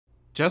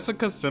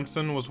Jessica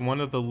Simpson was one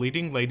of the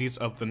leading ladies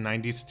of the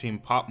 90s teen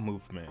pop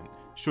movement.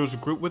 She was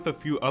grouped with a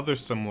few other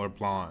similar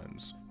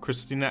blondes,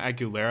 Christina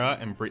Aguilera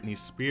and Britney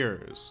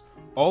Spears.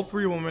 All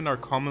three women are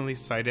commonly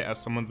cited as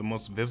some of the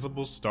most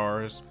visible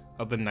stars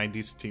of the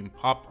 90s teen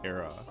pop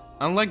era.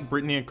 Unlike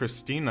Britney and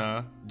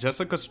Christina,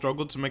 Jessica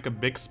struggled to make a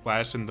big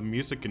splash in the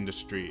music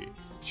industry.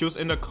 She was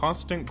in a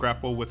constant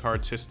grapple with her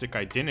artistic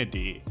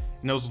identity,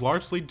 and it was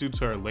largely due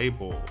to her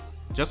label.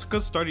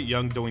 Jessica started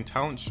young doing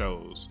talent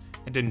shows,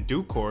 and in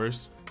due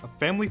course, a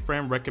family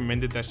friend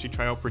recommended that she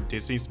try out for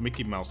Disney's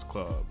Mickey Mouse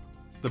Club.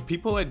 The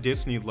people at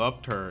Disney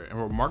loved her and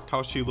remarked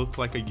how she looked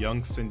like a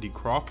young Cindy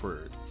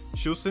Crawford.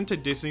 She was sent to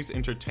Disney's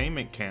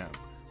entertainment camp,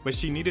 but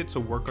she needed to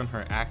work on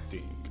her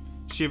acting.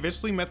 She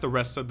eventually met the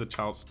rest of the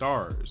child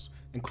stars,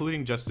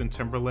 including Justin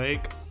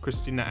Timberlake,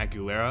 Christina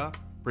Aguilera,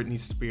 Britney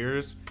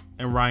Spears,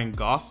 and Ryan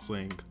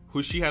Gosling,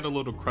 who she had a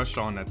little crush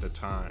on at the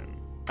time.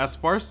 As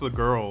far as the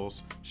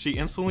girls, she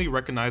instantly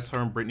recognized her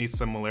and Britney's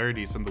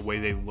similarities in the way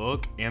they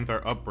look and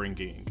their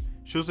upbringing.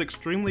 She was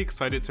extremely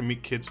excited to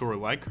meet kids who were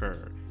like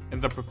her,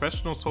 and the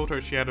professionals told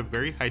her she had a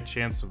very high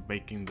chance of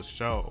making the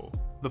show.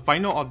 The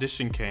final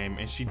audition came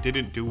and she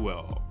didn't do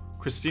well.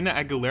 Christina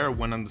Aguilera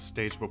went on the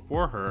stage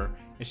before her,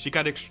 and she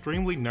got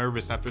extremely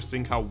nervous after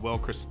seeing how well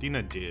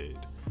Christina did.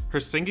 Her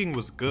singing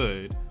was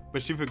good,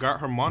 but she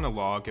forgot her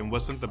monologue and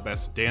wasn't the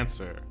best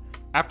dancer.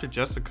 After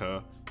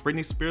Jessica,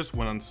 Britney Spears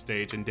went on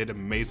stage and did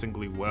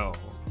amazingly well.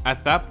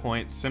 At that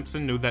point,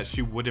 Simpson knew that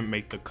she wouldn't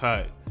make the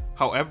cut.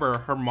 However,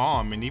 her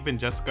mom and even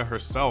Jessica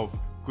herself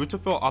grew to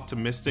feel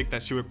optimistic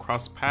that she would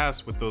cross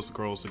paths with those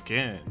girls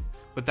again,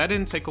 but that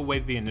didn't take away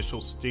the initial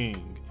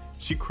sting.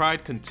 She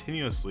cried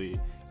continuously.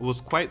 It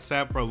was quite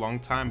sad for a long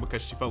time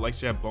because she felt like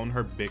she had blown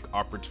her big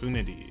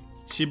opportunity.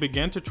 She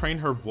began to train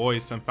her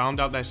voice and found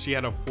out that she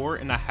had a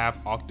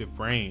 4.5 octave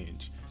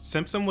range.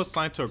 Simpson was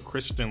signed to a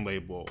Christian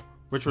label,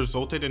 which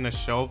resulted in a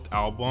shelved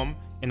album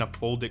and a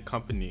folded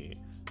company.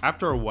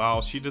 After a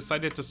while, she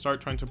decided to start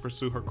trying to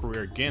pursue her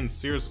career again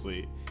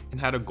seriously and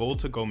had a goal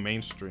to go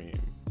mainstream.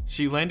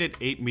 She landed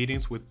 8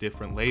 meetings with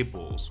different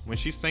labels. When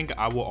she sang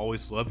I Will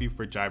Always Love You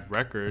for Jive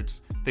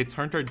Records, they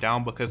turned her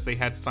down because they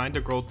had signed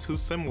a girl too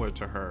similar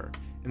to her,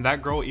 and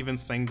that girl even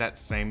sang that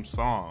same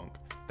song.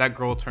 That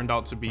girl turned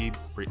out to be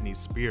Britney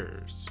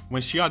Spears.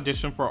 When she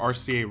auditioned for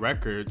RCA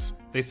Records,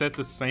 they said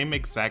the same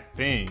exact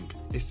thing,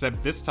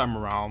 except this time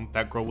around,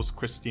 that girl was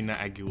Christina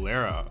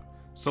Aguilera.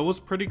 So it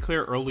was pretty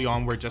clear early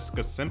on where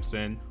Jessica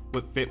Simpson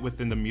would fit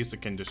within the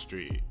music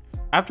industry.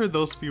 After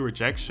those few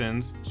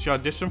rejections, she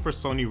auditioned for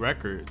Sony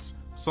Records.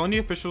 Sony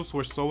officials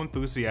were so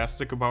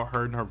enthusiastic about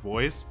her and her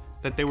voice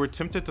that they were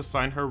tempted to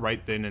sign her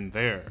right then and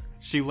there.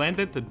 She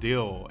landed the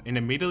deal, and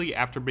immediately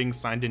after being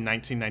signed in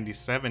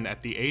 1997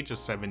 at the age of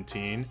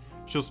 17,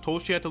 she was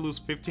told she had to lose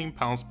 15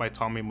 pounds by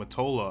Tommy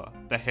Mottola,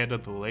 the head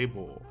of the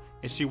label,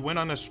 and she went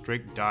on a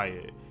strict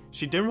diet.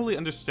 She didn't really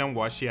understand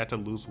why she had to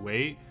lose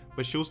weight,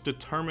 but she was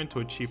determined to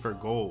achieve her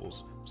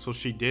goals, so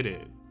she did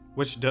it.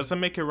 Which doesn't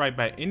make it right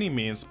by any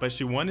means, but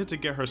she wanted to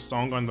get her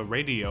song on the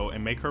radio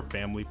and make her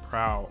family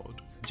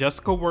proud.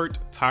 Jessica worked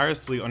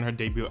tirelessly on her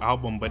debut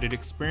album, but it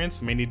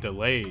experienced many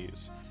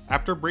delays.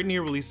 After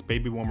Britney released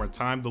Baby One More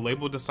Time, the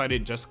label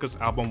decided Jessica's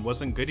album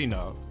wasn't good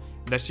enough,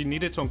 and that she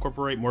needed to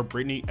incorporate more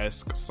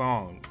Britney-esque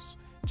songs.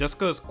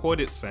 Jessica is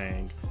quoted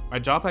saying, "My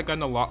job had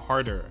gotten a lot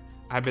harder.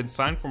 I had been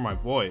signed for my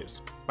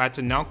voice, but I had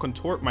to now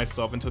contort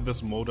myself into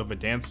this mold of a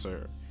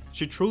dancer."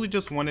 She truly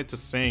just wanted to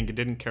sing and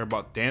didn't care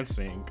about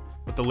dancing,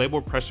 but the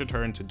label pressured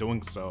her into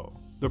doing so.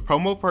 The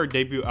promo for her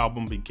debut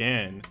album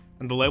began,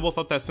 and the label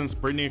thought that since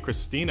Britney and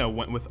Christina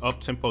went with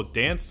up-tempo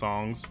dance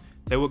songs,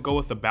 they would go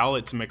with a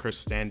ballad to make her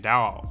stand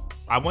out.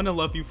 I Wanna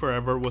Love You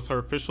Forever was her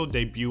official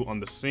debut on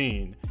the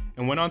scene,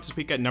 and went on to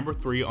peak at number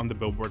 3 on the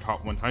Billboard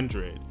Hot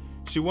 100.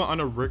 She went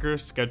on a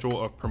rigorous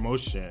schedule of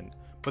promotion,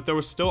 but there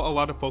was still a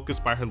lot of focus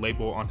by her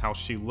label on how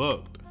she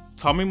looked.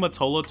 Tommy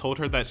Mottola told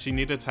her that she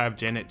needed to have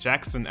Janet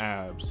Jackson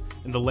abs,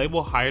 and the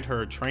label hired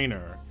her a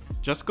trainer.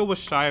 Jessica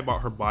was shy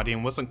about her body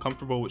and wasn't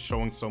comfortable with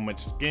showing so much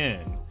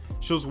skin.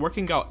 She was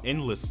working out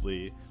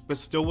endlessly, but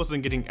still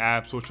wasn't getting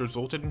abs, which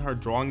resulted in her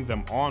drawing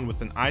them on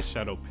with an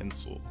eyeshadow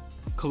pencil.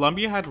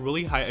 Columbia had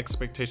really high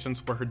expectations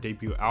for her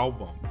debut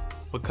album,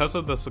 because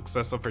of the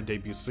success of her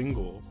debut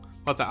single,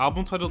 but the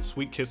album titled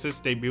Sweet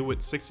Kisses debuted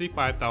with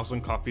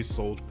 65,000 copies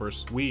sold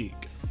first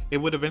week. It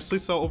would eventually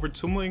sell over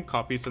 2 million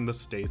copies in the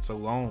States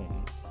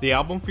alone. The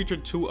album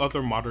featured 2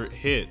 other moderate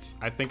hits,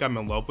 I Think I'm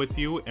in Love with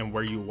You and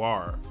Where You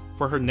Are.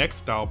 For her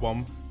next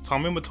album,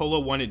 Tommy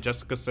Mottola wanted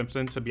Jessica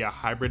Simpson to be a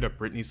hybrid of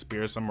Britney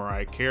Spears and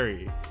Mariah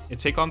Carey, and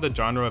take on the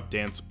genre of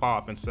dance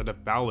pop instead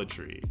of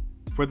balladry.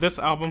 For this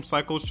album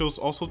cycle, she was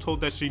also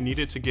told that she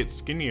needed to get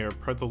skinnier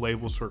per the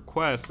label's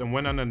request and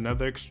went on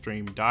another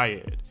extreme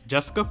diet.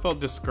 Jessica felt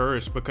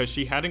discouraged because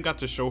she hadn't got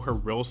to show her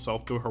real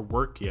self through her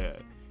work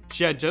yet.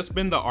 She had just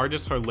been the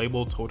artist her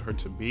label told her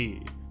to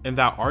be, and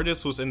that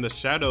artist was in the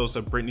shadows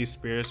of Britney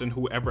Spears and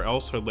whoever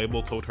else her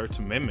label told her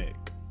to mimic.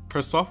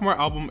 Her sophomore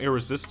album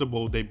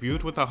Irresistible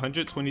debuted with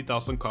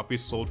 120,000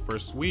 copies sold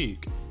first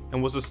week,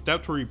 and was a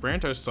step to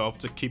rebrand herself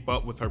to keep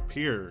up with her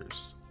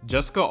peers.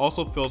 Jessica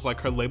also feels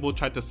like her label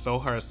tried to sell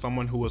her as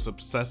someone who was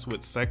obsessed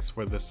with sex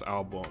for this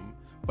album,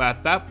 but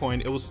at that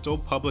point it was still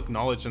public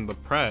knowledge in the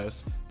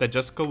press that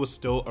Jessica was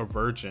still a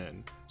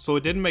virgin, so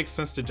it didn't make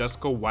sense to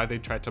Jessica why they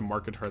tried to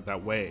market her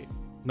that way.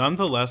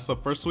 Nonetheless, the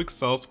first week's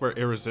sales for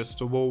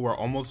Irresistible were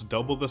almost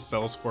double the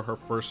sales for her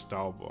first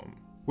album.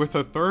 With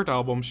her third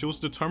album, she was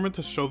determined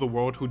to show the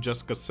world who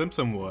Jessica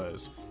Simpson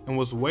was, and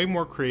was way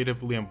more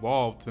creatively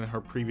involved than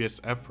her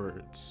previous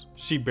efforts.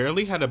 She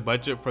barely had a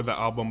budget for the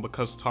album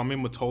because Tommy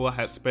Mottola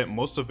had spent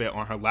most of it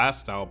on her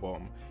last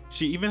album.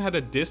 She even had a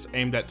diss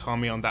aimed at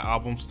Tommy on the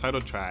album's title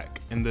track,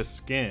 In This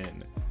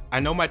Skin. I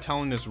know my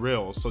talent is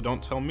real, so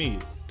don't tell me,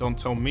 don't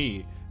tell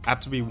me. I have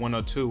to be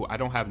 102, I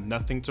don't have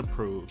nothing to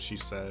prove, she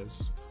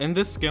says. In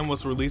This Skin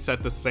was released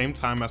at the same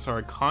time as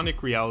her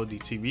iconic reality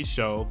TV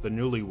show, The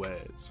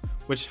Newlyweds,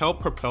 which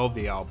helped propel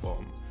the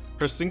album.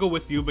 Her single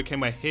With You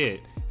became a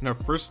hit and her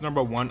first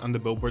 #1 on the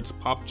Billboard's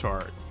pop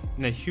chart,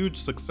 and a huge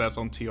success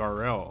on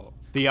TRL.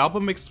 The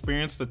album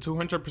experienced a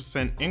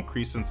 200%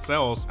 increase in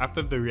sales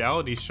after the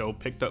reality show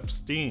picked up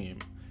steam.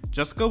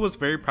 Jessica was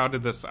very proud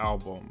of this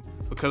album,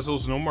 because there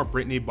was no more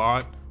Britney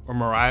bot or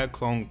Mariah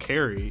clone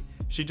Carrie.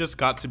 She just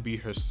got to be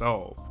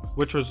herself,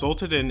 which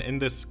resulted in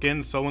This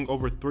Skin selling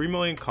over 3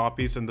 million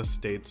copies in the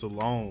States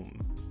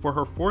alone. For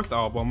her fourth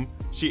album,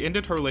 she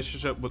ended her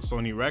relationship with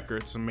Sony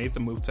Records and made the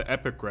move to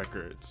Epic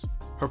Records.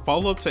 Her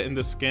follow-up to In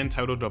This Skin,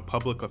 titled A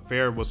Public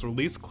Affair, was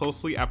released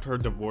closely after her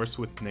divorce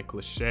with Nick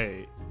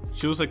Lachey.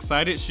 She was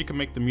excited she could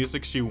make the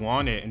music she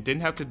wanted and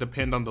didn't have to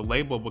depend on the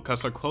label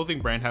because her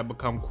clothing brand had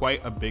become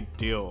quite a big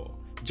deal.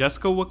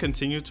 Jessica would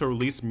continue to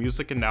release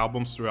music and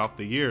albums throughout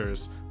the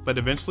years, but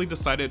eventually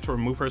decided to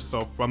remove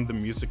herself from the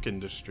music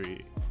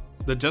industry.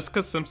 The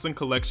Jessica Simpson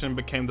collection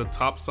became the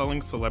top-selling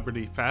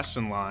celebrity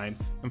fashion line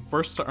and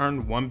first to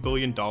earn $1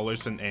 billion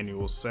in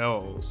annual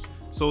sales,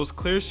 so it was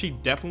clear she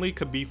definitely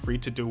could be free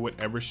to do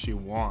whatever she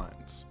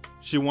wants.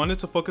 She wanted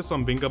to focus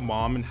on being a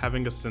mom and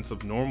having a sense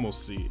of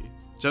normalcy.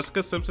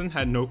 Jessica Simpson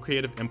had no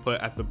creative input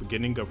at the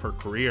beginning of her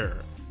career,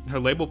 and her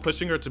label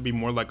pushing her to be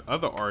more like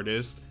other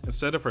artists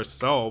instead of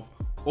herself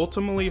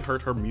ultimately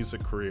hurt her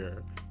music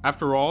career.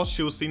 After all,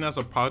 she was seen as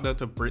a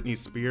product of Britney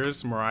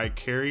Spears, Mariah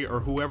Carey, or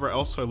whoever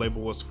else her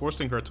label was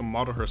forcing her to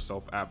model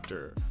herself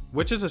after,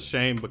 which is a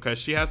shame because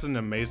she has an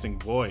amazing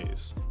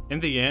voice.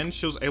 In the end,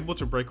 she was able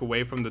to break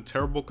away from the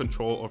terrible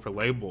control of her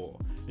label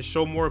and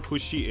show more of who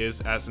she is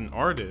as an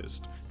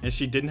artist, and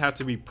she didn't have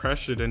to be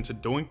pressured into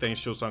doing things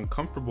she was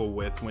uncomfortable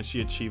with when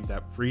she achieved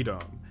that freedom.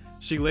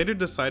 She later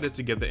decided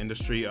to give the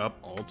industry up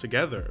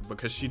altogether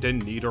because she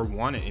didn't need or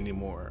want it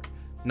anymore.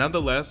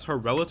 Nonetheless, her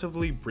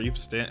relatively brief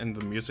stint in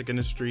the music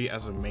industry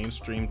as a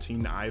mainstream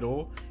teen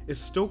idol is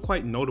still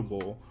quite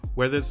notable,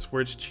 whether it's for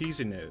its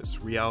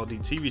cheesiness, reality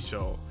TV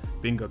show,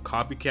 being a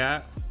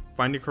copycat,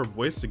 finding her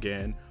voice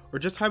again, or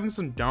just having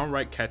some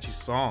downright catchy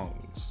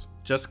songs.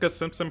 Jessica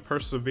Simpson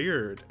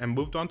persevered and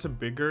moved on to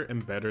bigger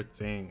and better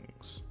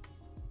things.